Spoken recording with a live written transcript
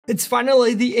It's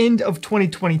finally the end of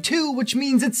 2022, which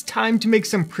means it's time to make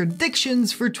some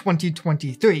predictions for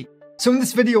 2023. So in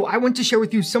this video, I want to share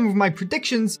with you some of my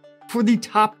predictions for the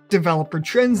top developer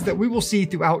trends that we will see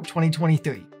throughout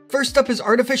 2023. First up is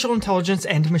artificial intelligence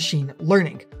and machine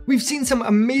learning. We've seen some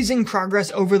amazing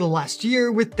progress over the last year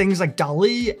with things like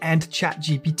dall-e and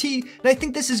ChatGPT, and I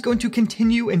think this is going to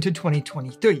continue into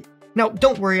 2023. Now,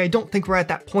 don't worry, I don't think we're at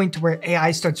that point where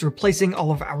AI starts replacing all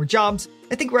of our jobs.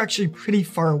 I think we're actually pretty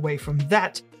far away from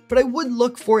that, but I would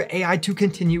look for AI to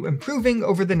continue improving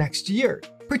over the next year.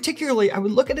 Particularly, I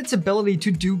would look at its ability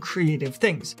to do creative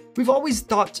things. We've always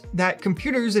thought that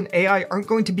computers and AI aren't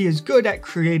going to be as good at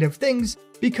creative things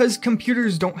because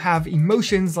computers don't have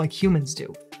emotions like humans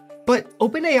do. But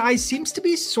OpenAI seems to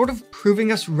be sort of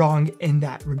proving us wrong in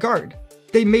that regard.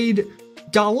 They made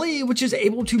dall-e, which is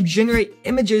able to generate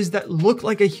images that look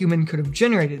like a human could have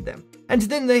generated them. And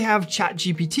then they have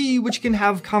ChatGPT, which can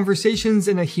have conversations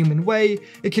in a human way.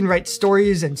 It can write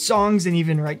stories and songs and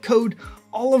even write code,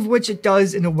 all of which it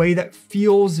does in a way that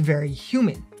feels very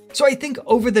human. So I think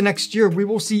over the next year, we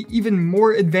will see even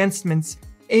more advancements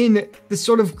in this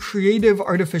sort of creative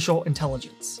artificial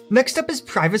intelligence. Next up is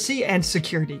privacy and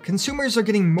security. Consumers are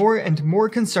getting more and more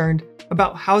concerned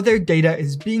about how their data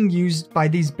is being used by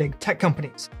these big tech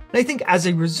companies. And I think as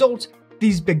a result,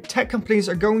 these big tech companies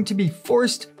are going to be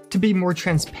forced to be more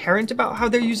transparent about how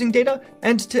they're using data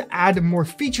and to add more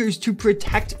features to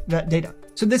protect that data.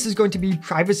 So this is going to be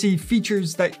privacy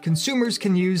features that consumers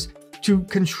can use to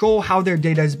control how their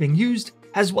data is being used,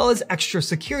 as well as extra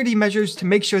security measures to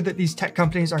make sure that these tech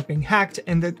companies aren't being hacked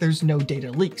and that there's no data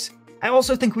leaks. I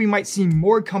also think we might see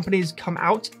more companies come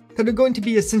out that are going to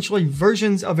be essentially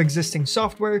versions of existing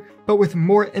software, but with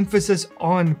more emphasis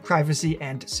on privacy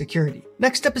and security.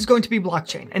 Next up is going to be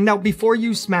blockchain. And now before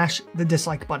you smash the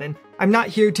dislike button, I'm not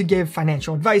here to give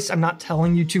financial advice. I'm not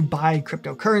telling you to buy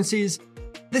cryptocurrencies.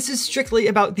 This is strictly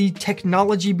about the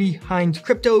technology behind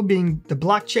crypto being the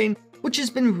blockchain, which has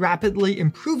been rapidly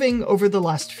improving over the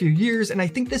last few years, and I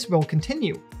think this will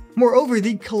continue. Moreover,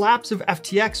 the collapse of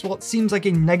FTX, while it seems like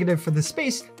a negative for the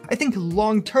space, I think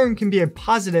long-term can be a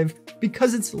positive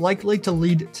because it's likely to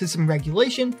lead to some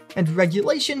regulation, and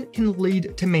regulation can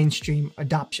lead to mainstream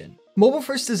adoption.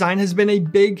 Mobile-first design has been a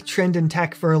big trend in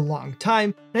tech for a long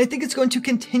time, and I think it's going to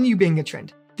continue being a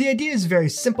trend. The idea is very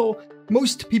simple.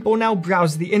 Most people now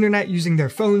browse the internet using their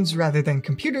phones rather than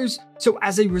computers, so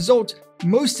as a result,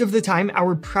 most of the time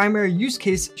our primary use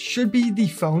case should be the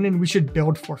phone, and we should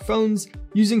build for phones,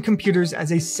 using computers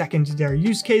as a secondary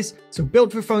use case, so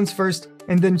build for phones first,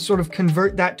 and then sort of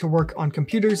convert that to work on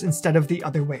computers instead of the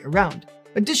other way around.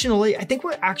 Additionally, I think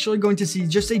we're actually going to see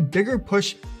just a bigger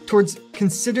push towards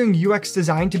considering UX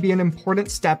design to be an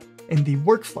important step in the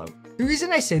workflow. The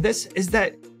reason I say this is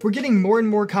that we're getting more and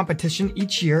more competition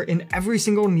each year in every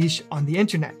single niche on the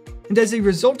internet. And as a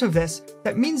result of this,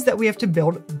 that means that we have to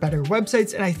build better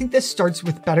websites, and I think this starts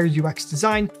with better UX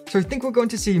design. So I think we're going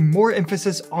to see more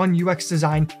emphasis on UX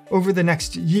design over the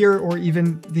next year or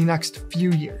even the next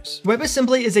few years.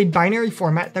 WebAssembly is a binary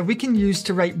format that we can use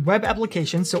to write web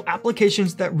applications, so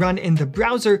applications that run in the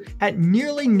browser at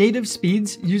nearly native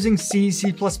speeds using C, C++,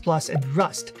 and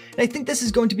Rust. And I think this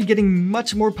is going to be getting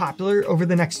much more popular over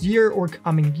the next year or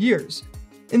coming years.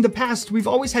 In the past, we've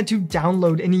always had to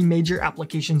download any major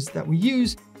applications that we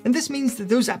use, and this means that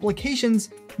those applications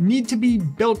need to be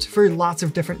built for lots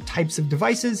of different types of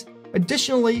devices.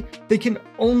 Additionally, they can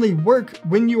only work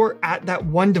when you are at that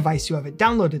one device you have it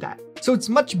downloaded at. So it's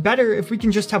much better if we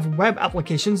can just have web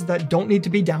applications that don't need to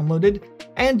be downloaded,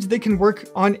 and they can work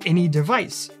on any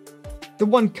device. The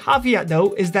one caveat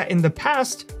though is that in the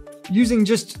past, using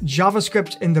just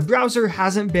JavaScript in the browser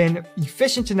hasn't been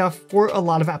efficient enough for a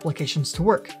lot of applications to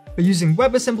work. But using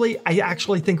WebAssembly, I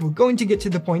actually think we're going to get to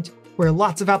the point where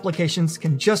lots of applications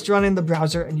can just run in the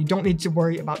browser and you don't need to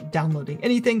worry about downloading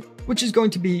anything, which is going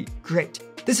to be great.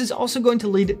 This is also going to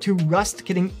lead to Rust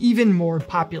getting even more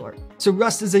popular. So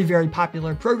Rust is a very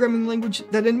popular programming language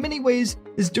that in many ways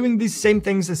is doing these same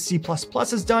things as C++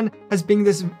 has done, as being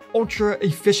this ultra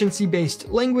efficiency-based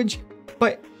language,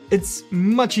 but it's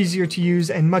much easier to use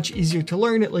and much easier to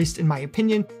learn, at least in my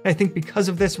opinion. And I think because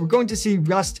of this, we're going to see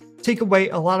Rust take away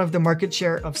a lot of the market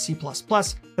share of C++.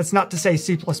 That's not to say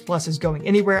C++ is going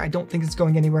anywhere. I don't think it's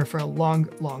going anywhere for a long,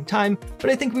 long time, but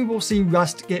I think we will see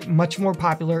Rust get much more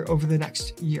popular over the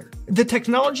next year. The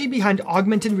technology behind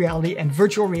augmented reality and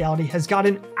virtual reality has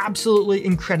gotten absolutely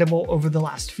incredible over the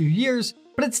last few years,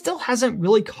 but it still hasn't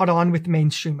really caught on with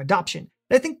mainstream adoption.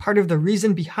 And I think part of the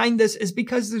reason behind this is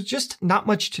because there's just not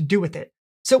much to do with it.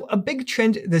 So a big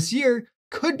trend this year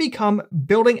could become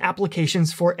building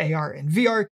applications for AR and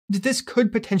VR. This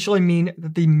could potentially mean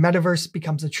that the metaverse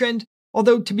becomes a trend,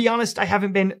 although to be honest, I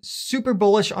haven't been super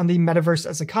bullish on the metaverse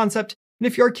as a concept, and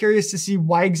if you're curious to see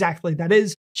why exactly that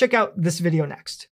is, check out this video next.